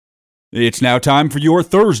It's now time for your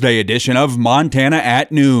Thursday edition of Montana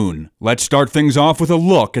at Noon. Let's start things off with a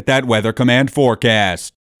look at that Weather Command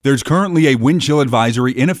forecast. There's currently a wind chill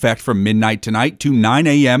advisory in effect from midnight tonight to 9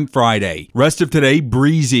 a.m. Friday. Rest of today,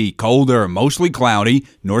 breezy, colder, mostly cloudy.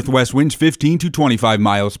 Northwest winds 15 to 25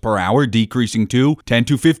 miles per hour, decreasing to 10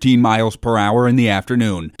 to 15 miles per hour in the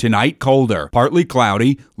afternoon. Tonight, colder, partly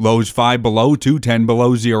cloudy, lows 5 below to 10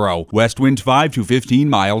 below zero. West winds 5 to 15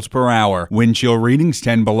 miles per hour. Wind chill readings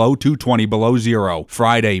 10 below to 20 below zero.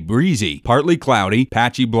 Friday, breezy, partly cloudy,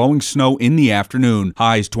 patchy blowing snow in the afternoon.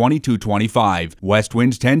 Highs 20 to 25. West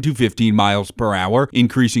winds 10 to 15 miles per hour,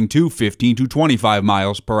 increasing to 15 to 25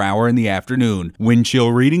 miles per hour in the afternoon. Wind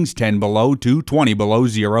chill readings 10 below to 20 below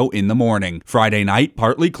zero in the morning. Friday night,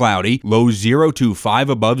 partly cloudy, lows 0 to 5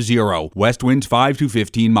 above zero. West winds 5 to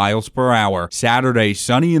 15 miles per hour. Saturday,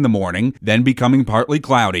 sunny in the morning, then becoming partly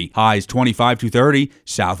cloudy. Highs 25 to 30,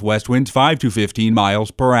 southwest winds 5 to 15 miles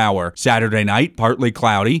per hour. Saturday night, partly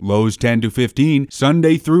cloudy, lows 10 to 15.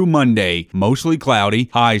 Sunday through Monday, mostly cloudy,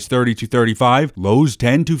 highs 30 to 35, lows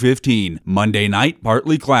 10 to 15. Monday night,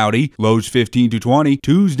 partly cloudy, lows 15 to 20.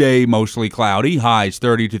 Tuesday, mostly cloudy, highs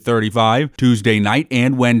 30 to 35. Tuesday night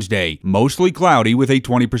and Wednesday, mostly cloudy with a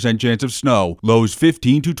 20% chance of snow. Lows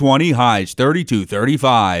 15 to 20, highs 30 to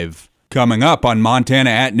 35. Coming up on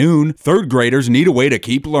Montana at Noon, third graders need a way to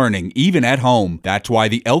keep learning, even at home. That's why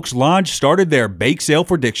the Elks Lodge started their Bake Sale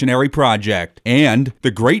for Dictionary project. And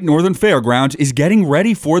the Great Northern Fairgrounds is getting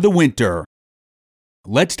ready for the winter.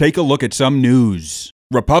 Let's take a look at some news.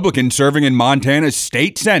 Republicans serving in Montana's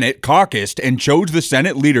state Senate caucused and chose the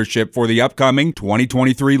Senate leadership for the upcoming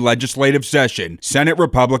 2023 legislative session. Senate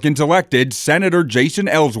Republicans elected Senator Jason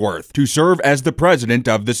Ellsworth to serve as the president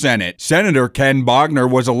of the Senate. Senator Ken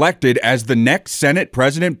Bogner was elected as the next Senate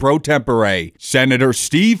president pro tempore. Senator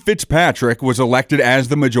Steve Fitzpatrick was elected as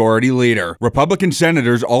the majority leader. Republican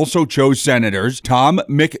senators also chose Senators Tom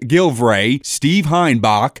McGilvray, Steve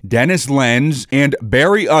Heinbach, Dennis Lenz, and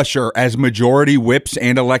Barry Usher as majority whips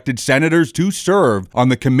and elected senators to serve on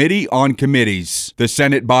the Committee on Committees, the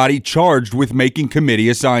Senate body charged with making committee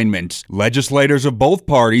assignments. Legislators of both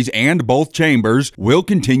parties and both chambers will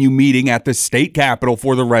continue meeting at the state capitol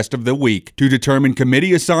for the rest of the week to determine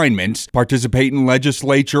committee assignments, participate in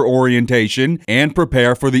legislature orientation, and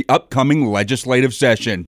prepare for the upcoming legislative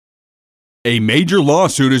session. A major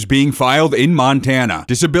lawsuit is being filed in Montana.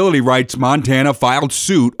 Disability Rights Montana filed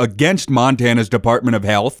suit against Montana's Department of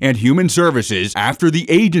Health and Human Services after the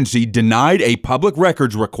agency denied a public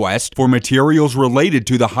records request for materials related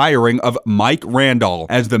to the hiring of Mike Randall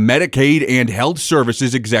as the Medicaid and Health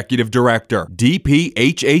Services Executive Director.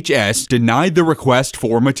 DPHHS denied the request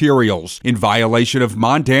for materials in violation of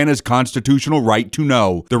Montana's constitutional right to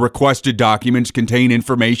know. The requested documents contain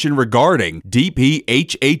information regarding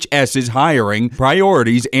DPHHS's hiring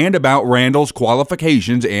priorities and about Randall's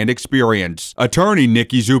qualifications and experience. Attorney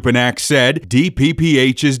Nikki Zupanak said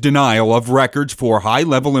DPPH's denial of records for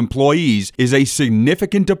high-level employees is a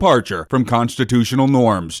significant departure from constitutional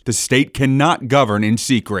norms. The state cannot govern in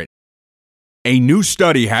secret. A new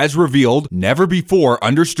study has revealed never-before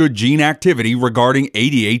understood gene activity regarding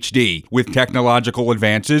ADHD. With technological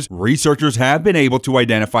advances, researchers have been able to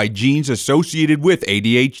identify genes associated with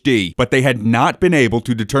ADHD, but they had not been able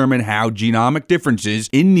to determine how genomic differences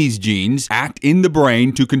in these genes act in the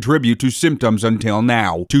brain to contribute to symptoms until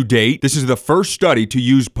now. To date, this is the first study to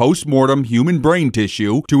use post-mortem human brain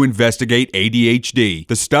tissue to investigate ADHD.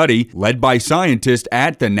 The study, led by scientists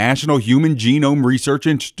at the National Human Genome Research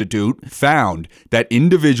Institute, found that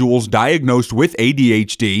individuals diagnosed with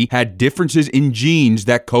ADHD had differences in genes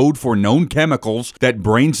that code for known chemicals that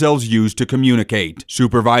brain cells use to communicate.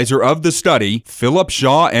 Supervisor of the study, Philip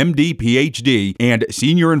Shaw, MD, PhD, and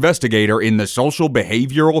senior investigator in the Social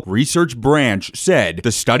Behavioral Research Branch, said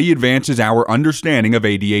the study advances our understanding of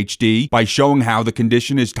ADHD by showing how the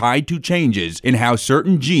condition is tied to changes in how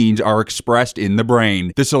certain genes are expressed in the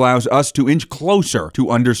brain. This allows us to inch closer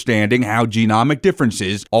to understanding how genomic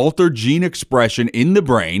differences alter gene expression in the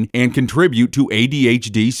brain and contribute to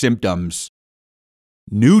ADHD symptoms.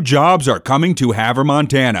 New jobs are coming to Havre,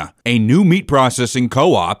 Montana. A new meat processing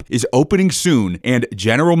co-op is opening soon, and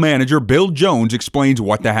General Manager Bill Jones explains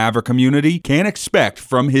what the Havre community can expect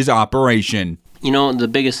from his operation. You know, the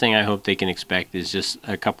biggest thing I hope they can expect is just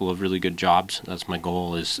a couple of really good jobs. That's my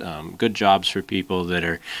goal, is good jobs for people that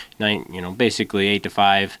are, basically 8 to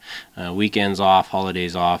 5, weekends off,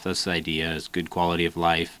 holidays off. That's the idea, is good quality of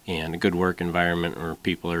life and a good work environment where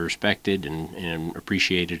people are respected and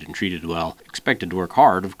appreciated and treated well. Expected to work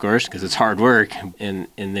hard, of course, because it's hard work. And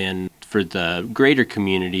then for the greater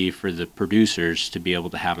community, for the producers to be able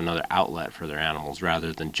to have another outlet for their animals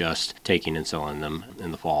rather than just taking and selling them in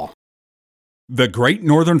the fall. The Great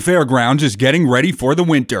Northern Fairgrounds is getting ready for the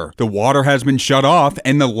winter. The water has been shut off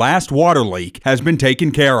and the last water leak has been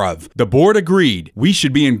taken care of. The board agreed we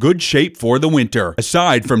should be in good shape for the winter.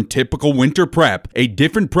 Aside from typical winter prep, a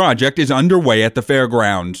different project is underway at the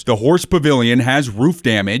fairgrounds. The Horse Pavilion has roof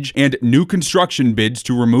damage and new construction bids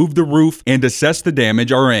to remove the roof and assess the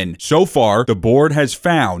damage are in. So far, the board has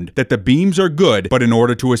found that the beams are good, but in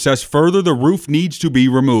order to assess further, the roof needs to be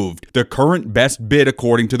removed. The current best bid,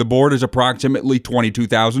 according to the board, is approximately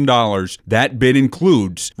 $22,000. That bid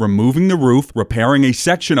includes removing the roof, repairing a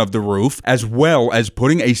section of the roof, as well as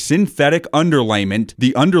putting a synthetic underlayment.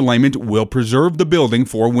 The underlayment will preserve the building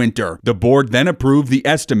for winter. The board then approved the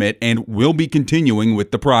estimate and will be continuing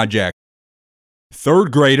with the project.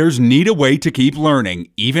 Third graders need a way to keep learning,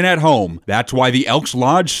 even at home. That's why the Elks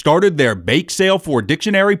Lodge started their bake sale for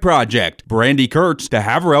dictionary project. Brandy Kurtz, the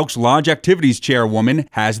Havre Elks Lodge activities chairwoman,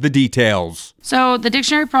 has the details. So the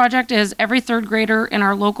dictionary project is every third grader in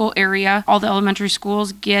our local area, all the elementary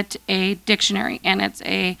schools get a dictionary, and it's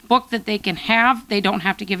a book that they can have. They don't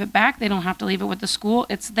have to give it back. They don't have to leave it with the school.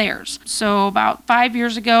 It's theirs. So about 5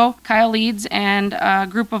 years ago, Kyle Leeds and a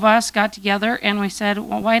group of us got together and we said,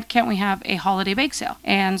 well, why can't we have a holiday bake sale?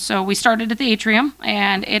 And so we started at the atrium,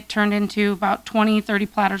 and it turned into about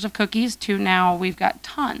 20-30 platters of cookies to now we've got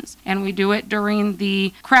tons. And we do it during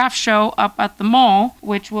the craft show up at the mall,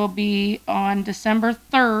 which will be on December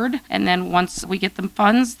 3rd. And then once we get the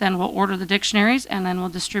funds, then we'll order the dictionaries and then we'll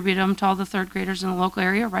distribute them to all the third graders in the local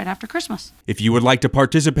area right after Christmas. If you would like to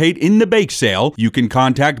participate in the bake sale, you can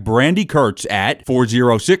contact Brandy Kurtz at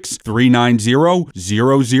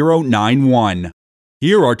 406-390-0091.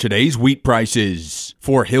 Here are today's wheat prices.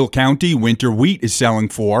 For Hill County, winter wheat is selling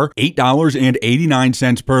for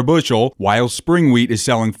 $8.89 per bushel, while spring wheat is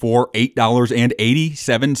selling for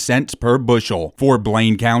 $8.87 per bushel. For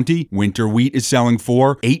Blaine County, winter wheat is selling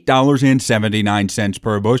for $8.79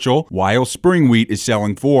 per bushel, while spring wheat is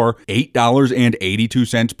selling for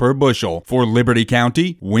 $8.82 per bushel. For Liberty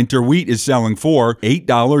County, winter wheat is selling for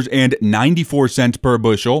 $8.94 per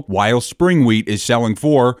bushel, while spring wheat is selling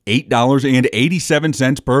for $8.87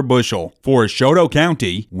 per bushel. For Ashoto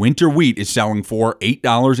County, winter wheat is selling for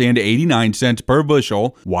 $8.89 per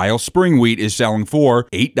bushel, while spring wheat is selling for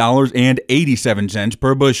 $8.87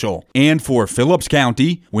 per bushel. And for Phillips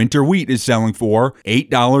County, winter wheat is selling for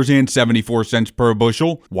 $8.74 per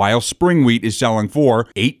bushel, while spring wheat is selling for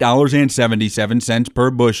 $8.77 per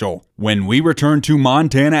bushel. When we return to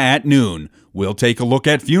Montana at noon, we'll take a look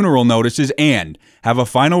at funeral notices and have a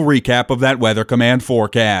final recap of that Weather Command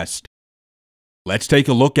forecast. Let's take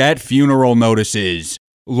a look at funeral notices.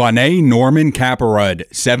 Lanae Norman Caparud,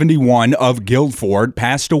 71, of Guildford,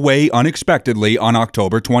 passed away unexpectedly on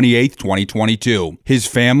October 28, 2022. His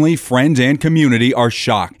family, friends, and community are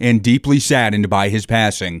shocked and deeply saddened by his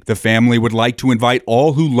passing. The family would like to invite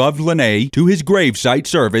all who loved Lanae to his gravesite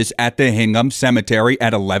service at the Hingham Cemetery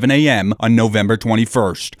at 11 a.m. on November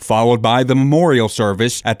 21st, followed by the memorial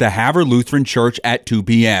service at the Havre Lutheran Church at 2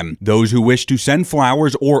 p.m. Those who wish to send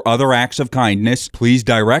flowers or other acts of kindness, please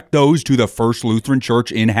direct those to the First Lutheran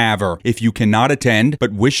Church in Havre. If you cannot attend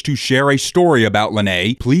but wish to share a story about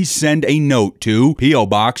Lanae, please send a note to P.O.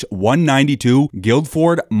 Box 192,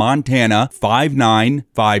 Guildford, Montana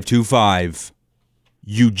 59525.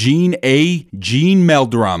 Eugene A. Gene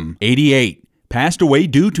Meldrum, 88, passed away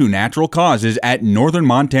due to natural causes at Northern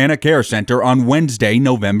Montana Care Center on Wednesday,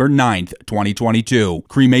 November 9th, 2022.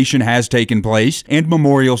 Cremation has taken place and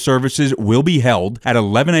memorial services will be held at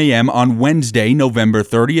 11 a.m. on Wednesday, November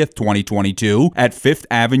 30th, 2022 at 5th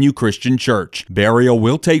Avenue Christian Church. Burial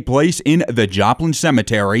will take place in the Joplin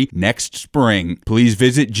Cemetery next spring. Please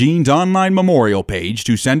visit Gene's online memorial page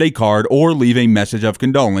to send a card or leave a message of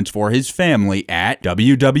condolence for his family at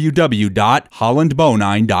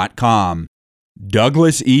www.hollandbonine.com.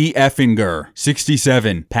 Douglas E. Effinger,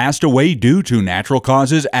 67, passed away due to natural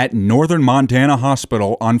causes at Northern Montana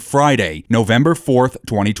Hospital on Friday, November 4th,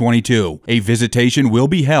 2022. A visitation will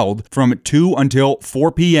be held from 2 until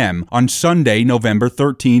 4 p.m. on Sunday, November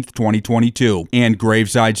 13th, 2022, and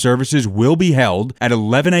graveside services will be held at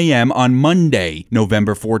 11 a.m. on Monday,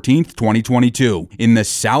 November 14th, 2022, in the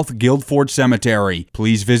South Guildford Cemetery.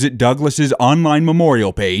 Please visit Douglas's online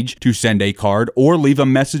memorial page to send a card or leave a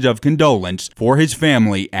message of condolence for his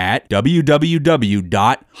family at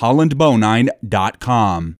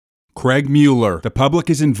www.hollandbonine.com. Craig Mueller. The public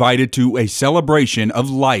is invited to a celebration of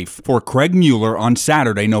life for Craig Mueller on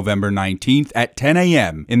Saturday, November 19th at 10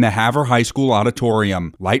 a.m. in the Havre High School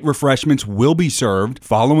auditorium. Light refreshments will be served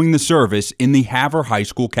following the service in the Havre High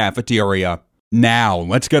School cafeteria. Now,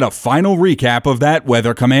 let's get a final recap of that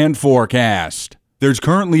Weather Command forecast. There's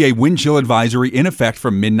currently a wind chill advisory in effect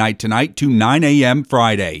from midnight tonight to 9 a.m.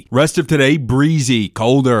 Friday. Rest of today, breezy,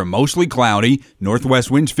 colder, mostly cloudy.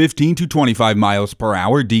 Northwest winds 15 to 25 miles per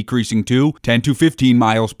hour, decreasing to 10 to 15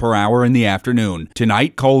 miles per hour in the afternoon.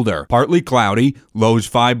 Tonight, colder, partly cloudy. Lows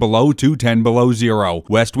 5 below to 10 below zero.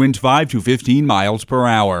 West winds 5 to 15 miles per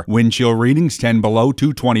hour. Wind chill readings 10 below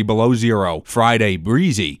to 20 below zero. Friday,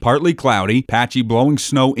 breezy, partly cloudy. Patchy blowing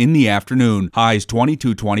snow in the afternoon. Highs 20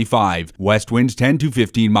 to 25. West winds 10 to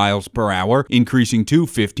 15 miles per hour, increasing to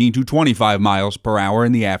 15 to 25 miles per hour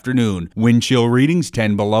in the afternoon. Wind chill readings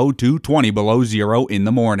 10 below to 20 below zero in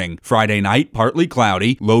the morning. Friday night, partly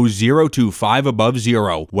cloudy. Lows 0 to 5 above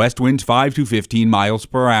zero. West winds 5 to 15 miles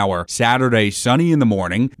per hour. Saturday, sunny in the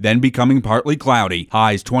morning, then becoming partly cloudy.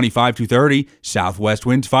 Highs 25 to 30. Southwest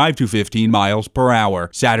winds 5 to 15 miles per hour.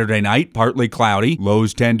 Saturday night, partly cloudy.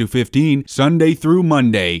 Lows 10 to 15. Sunday through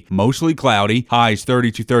Monday, mostly cloudy. Highs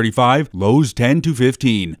 30 to 35. Lows 10 to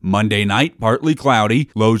 15. Monday night, partly cloudy.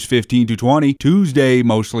 Lows 15 to 20. Tuesday,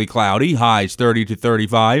 mostly cloudy. Highs 30 to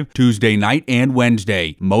 35. Tuesday night and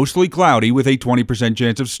Wednesday, mostly cloudy with a 20%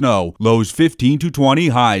 chance of snow. Lows 15 to 20.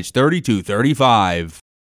 Highs 30 to 35.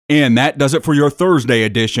 And that does it for your Thursday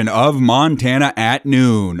edition of Montana at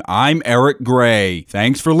Noon. I'm Eric Gray.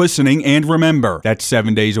 Thanks for listening, and remember that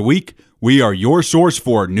 7 days a week, we are your source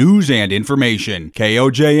for news and information.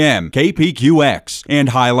 KOJM, KPQX, and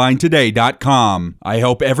HighlineToday.com. I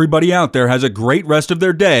hope everybody out there has a great rest of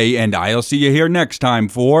their day, and I'll see you here next time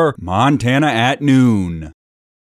for Montana at Noon.